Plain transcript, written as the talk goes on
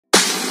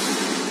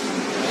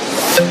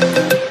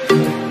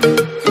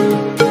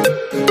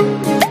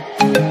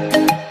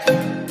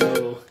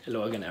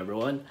Hello again,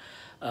 everyone.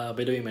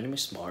 By the way, my name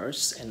is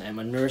Mars, and I'm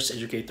a nurse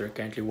educator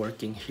currently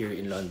working here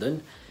in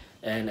London.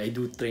 And I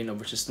do train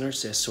overseas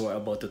nurses who are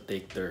about to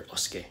take their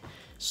OSCE.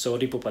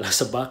 Sorry po pala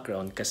sa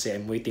background kasi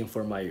I'm waiting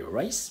for my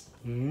rice.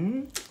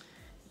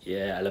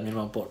 Yeah, alam niyo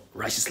naman po,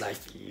 rice is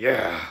life.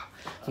 Yeah!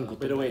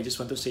 By the way, I just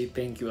want to say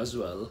thank you as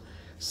well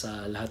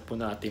sa lahat po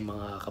na ating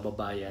mga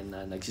kababayan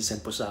na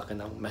nagsisend po sa akin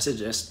ng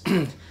messages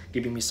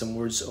giving me some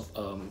words of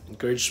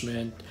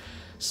encouragement.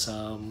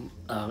 Some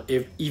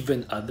if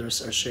even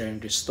others are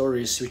sharing their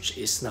stories, which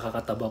is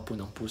nakakataba po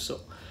ng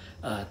puso.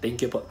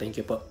 Thank you po.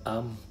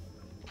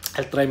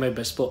 I'll try my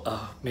best po,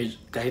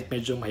 kahit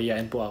medyo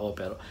mahihain po ako,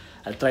 pero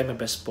I'll try my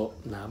best po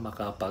na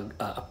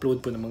makapag-upload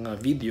po ng mga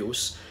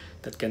videos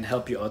that can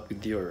help you out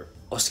with your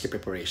OSCE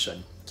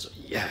preparation. So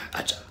yeah,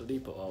 today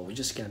po, we're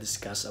just gonna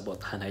discuss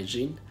about hand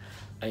hygiene.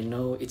 I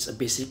know it's a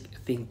basic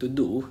thing to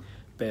do,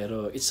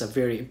 pero it's a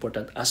very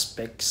important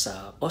aspect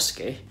sa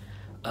OSCE,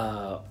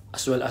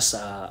 as well as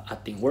sa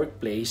ating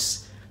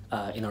workplace,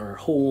 in our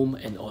home,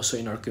 and also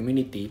in our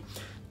community,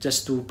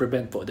 just to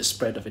prevent po the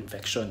spread of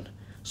infection.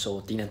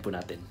 So, tingnan po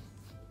natin.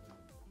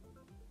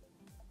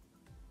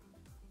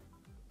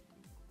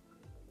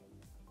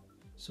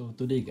 So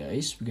today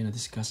guys, we're gonna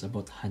discuss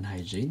about hand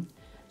hygiene.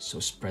 So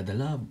spread the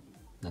love,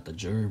 not the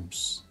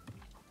germs.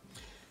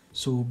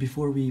 So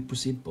before we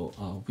proceed po,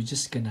 we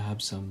just gonna have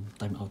some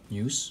timeout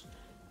news.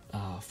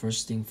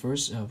 First thing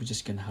first, we're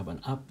just gonna have an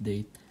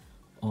update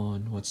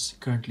on what's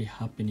currently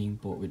happening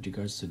po with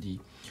regards to the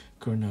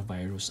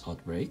coronavirus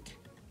outbreak.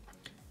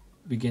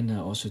 We're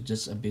gonna also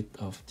just a bit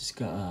of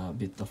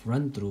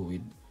run through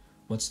with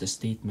what's the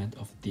statement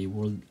of the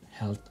World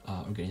Health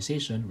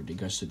Organization with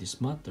regards to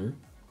this matter,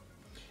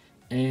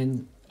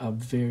 and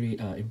very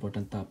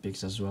important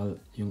topics as well,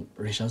 yung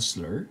racial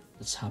slur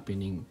that's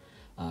happening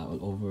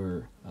all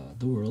over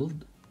the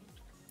world,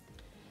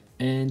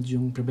 and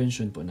yung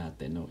prevention po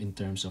natin, no, in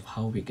terms of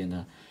how we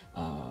gonna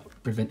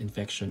prevent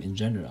infection in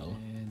general.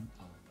 And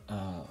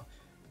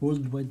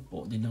worldwide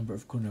po, the number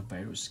of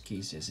coronavirus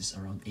cases is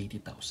around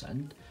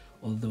 80,000,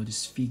 although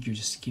this figure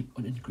just keep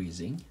on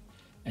increasing,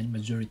 and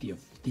majority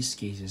of these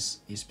cases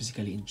is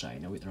basically in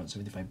China with around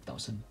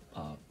 75,000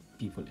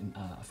 people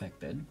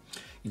affected.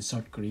 In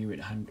South Korea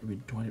with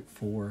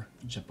 204,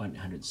 Japan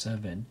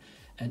 107,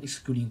 and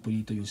excluding po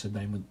dito yung sa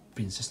Diamond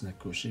Princess na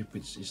cruise ship,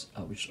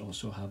 which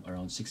also have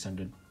around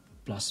 600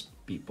 plus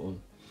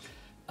people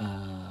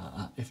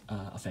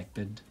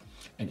affected.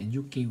 And in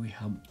UK we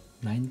have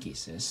 9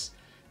 cases,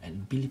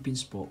 and in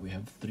Philippines po we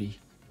have 3.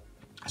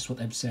 As what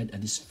I've said,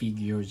 this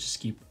figure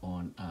just keep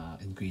on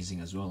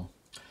increasing as well.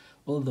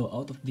 Although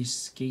out of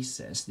these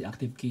cases, the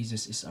active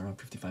cases is around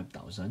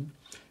 55,000,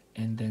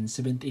 and then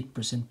 78%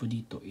 po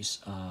dito is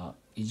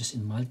just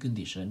in mild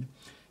condition,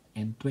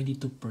 and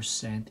 22%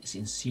 is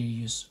in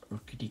serious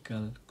or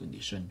critical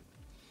condition.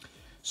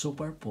 So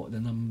far po, the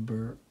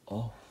number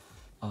of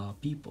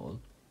people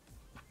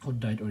who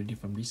died already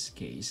from this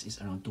case is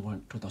around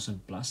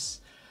 2,000 plus.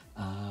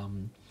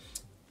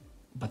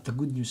 But the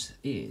good news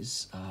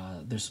is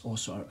there's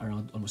also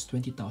around almost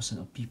 20,000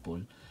 of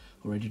people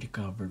already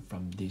recovered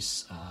from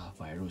this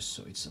virus.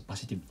 So it's a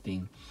positive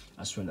thing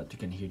as well that you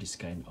can hear this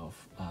kind of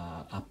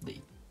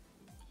update.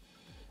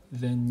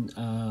 Then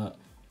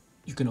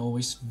you can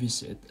always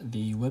visit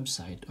the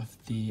website of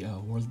the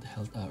World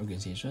Health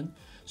Organization,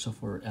 so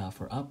for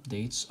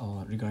updates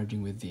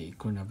regarding with the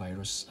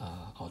coronavirus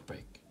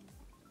outbreak.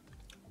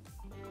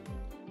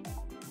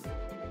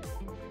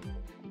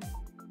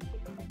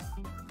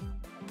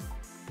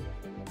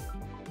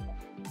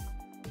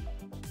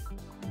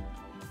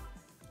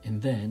 And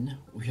then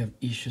we have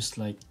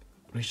issues like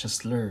racial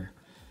slur,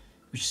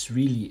 which is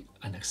really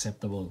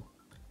unacceptable.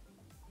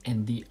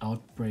 And the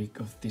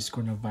outbreak of this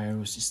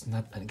coronavirus is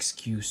not an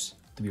excuse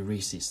to be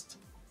racist.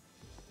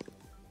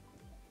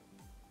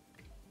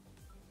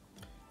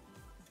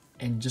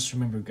 And just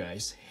remember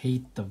guys,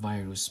 hate the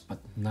virus but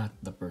not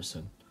the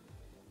person.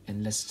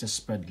 And let's just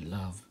spread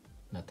love,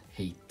 not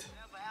hate.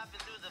 Whatever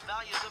happened to the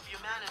values of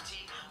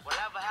humanity?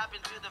 Whatever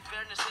happened to the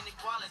fairness and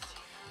equality?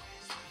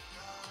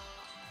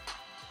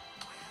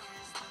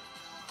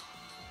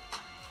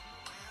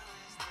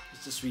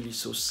 It's just really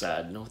so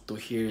sad, no, to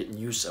hear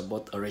news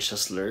about a racial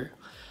slur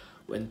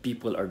when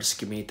people are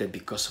discriminated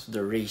because of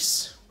their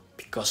race,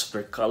 because of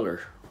their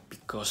color,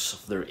 because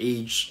of their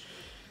age,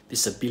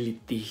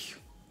 disability,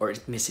 or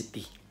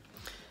ethnicity.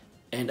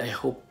 And I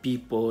hope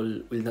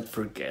people will not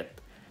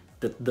forget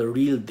that the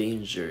real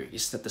danger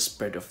is not the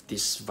spread of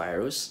this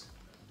virus,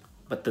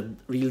 but the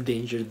real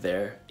danger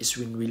there is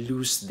when we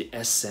lose the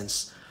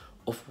essence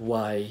of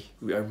why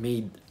we are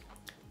made.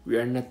 We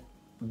are not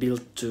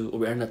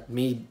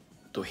made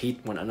to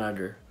hate one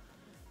another,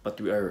 but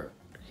we are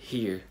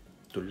here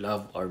to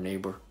love our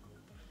neighbor.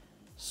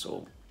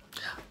 So,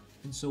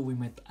 and so we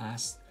might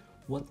ask,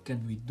 what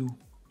can we do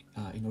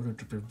in order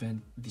to prevent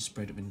the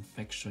spread of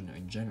infection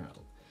in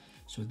general?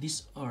 So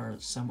these are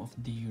some of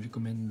the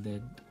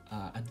recommended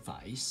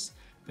advice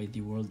by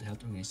the World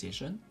Health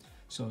Organization.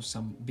 So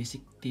some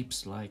basic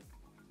tips like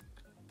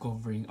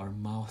covering our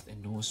mouth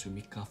and nose when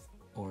we cough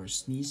or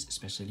sneeze,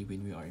 especially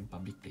when we are in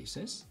public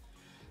places,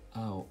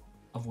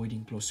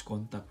 avoiding close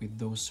contact with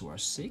those who are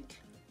sick,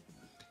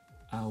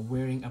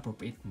 wearing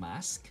appropriate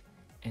mask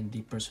and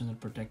the personal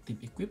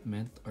protective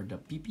equipment or the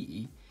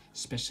PPE,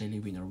 especially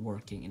when you're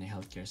working in a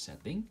healthcare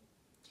setting,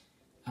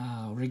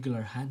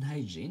 regular hand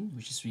hygiene,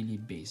 which is really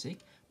basic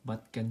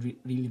but can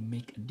really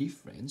make a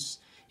difference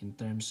in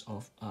terms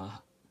of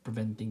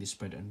preventing the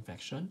spread of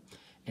infection,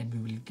 and we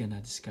will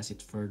gonna discuss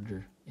it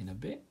further in a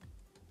bit.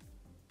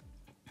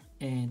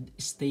 And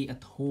stay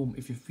at home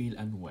if you feel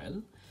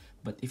unwell,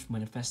 but if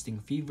manifesting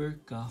fever,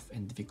 cough,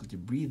 and difficulty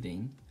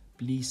breathing,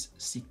 please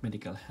seek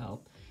medical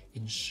help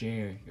and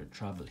share your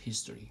travel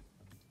history.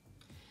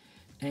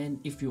 And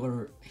if you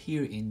are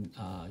here in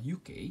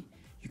UK,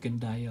 you can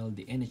dial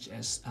the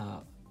NHS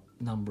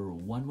number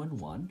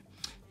 111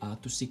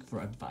 to seek for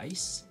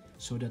advice,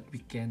 so that we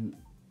can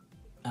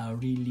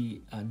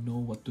really know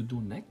what to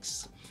do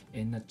next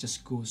and not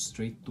just go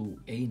straight to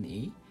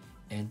A&E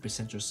and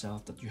present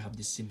yourself that you have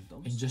these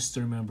symptoms. And just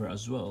to remember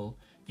as well,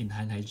 in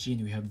hand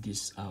hygiene, we have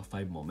these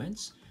 5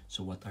 moments.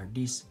 So what are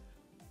these?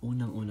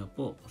 Unang-una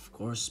po, of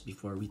course,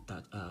 before we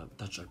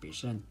touch our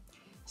patient.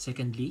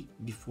 Secondly,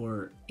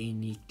 before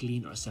any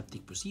clean or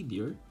aseptic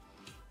procedure.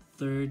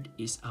 Third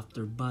is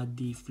after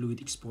body fluid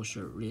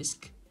exposure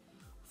risk.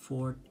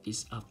 Fourth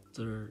is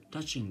after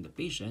touching the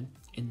patient.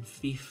 And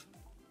fifth,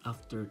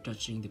 after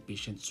touching the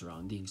patient's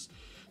surroundings.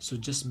 So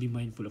just be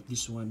mindful of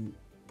this one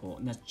po,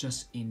 not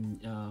just in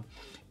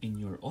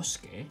your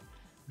OSCE,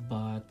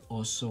 but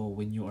also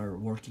when you are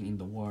working in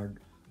the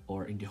ward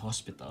or in the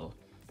hospital,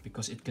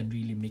 because it can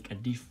really make a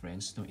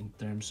difference, no, in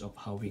terms of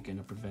how we're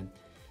gonna prevent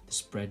the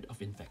spread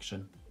of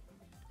infection.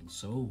 And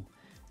so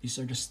these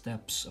are the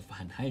steps of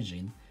hand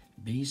hygiene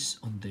based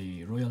on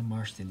the Royal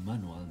Marsden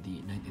Manual, the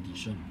 9th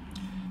edition.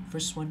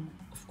 First one,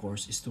 of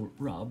course, is to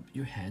rub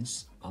your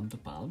hands palm to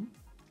palm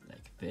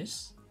like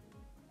this.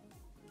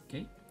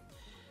 Okay,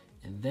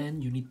 and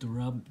then you need to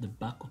rub the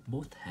back of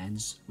both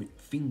hands with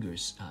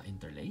fingers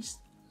interlaced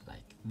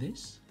like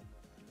this.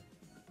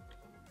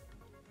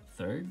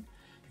 Third,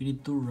 you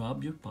need to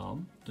rub your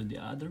palm to the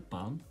other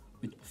palm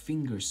with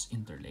fingers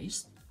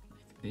interlaced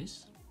like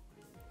this.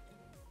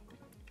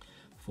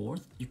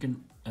 Fourth, you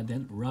can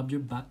then rub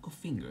your back of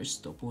fingers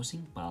to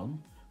opposing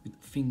palm with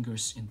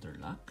fingers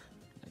interlock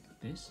like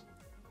this.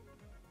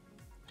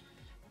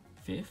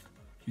 Fifth,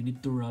 you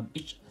need to rub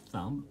each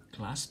thumb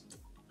clasped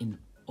in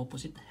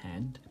opposite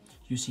hand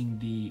using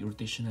the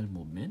rotational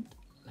movement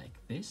like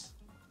this.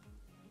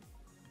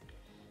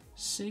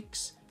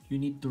 Six, you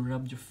need to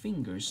rub your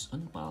fingers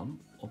on palm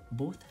of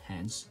both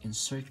hands in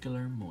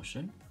circular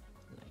motion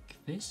like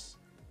this.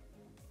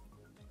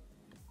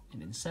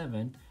 And then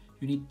 7,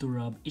 you need to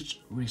rub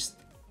each wrist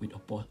with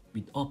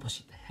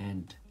opposite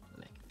hand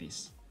like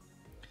this.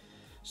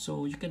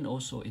 So you can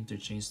also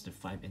interchange the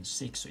 5 and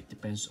 6, so it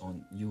depends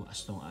on you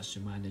as long as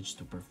you manage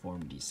to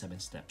perform the 7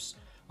 steps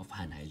of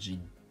hand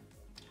hygiene,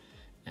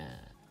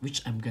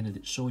 which I'm gonna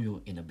show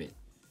you in a bit.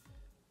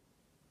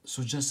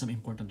 So just some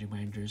important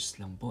reminders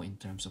lang po in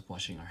terms of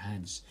washing our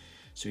hands.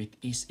 So it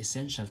is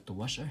essential to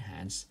wash our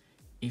hands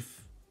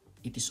if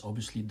it is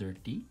obviously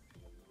dirty,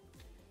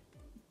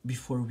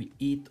 before we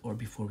eat or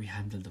before we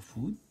handle the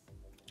food,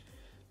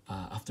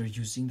 after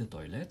using the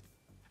toilet,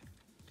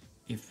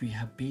 if we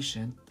have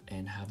patient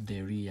and have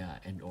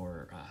diarrhea and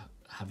or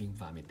having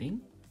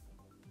vomiting,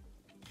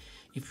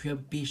 if we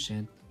have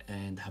patient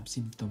and have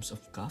symptoms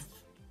of cough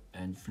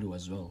and flu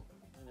as well.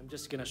 And I'm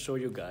just gonna show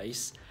you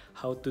guys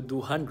how to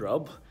do hand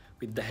rub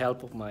with the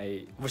help of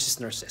my versus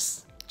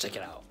nurses. Check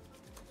it out.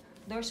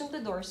 Dorsum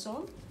to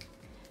dorsum,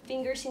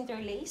 fingers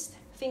interlaced,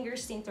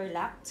 fingers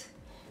interlocked,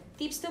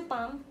 tips to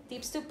palm,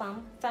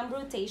 thumb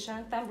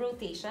rotation,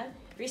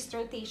 wrist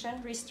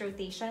rotation, wrist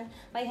rotation.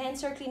 My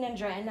hands are clean and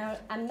dry, and now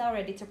I'm now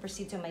ready to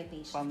proceed to my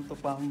patient. Palm to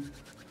palm,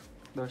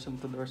 dorsum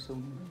to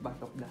dorsum,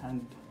 back of the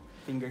hand,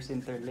 fingers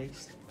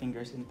interlaced,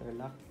 fingers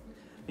interlocked,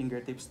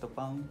 fingertips to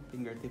palm,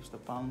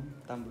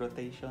 thumb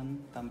rotation,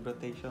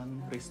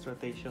 wrist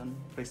rotation,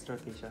 wrist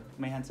rotation.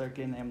 My hands are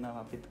clean, I am now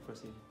happy to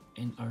proceed.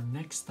 And our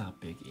next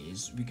topic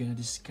is we're gonna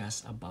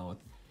discuss about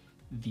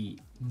the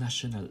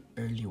National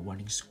Early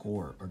Warning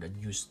Score, or the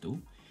NEWS 2.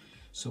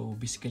 So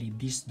basically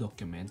this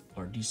document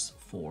or this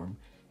form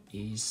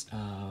is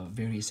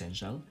very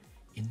essential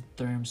in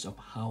terms of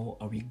how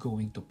are we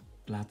going to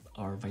plot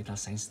our vital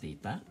signs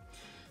data,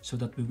 so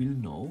that we will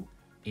know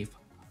if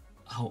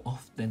how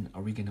often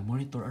are we gonna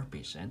monitor our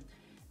patient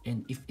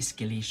and if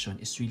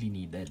escalation is really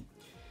needed.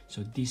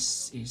 So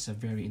this is a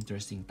very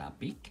interesting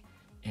topic,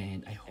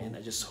 and I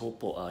just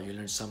hope you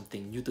learned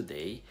something new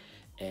today,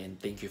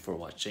 and thank you for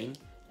watching,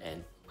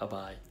 and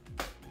bye-bye.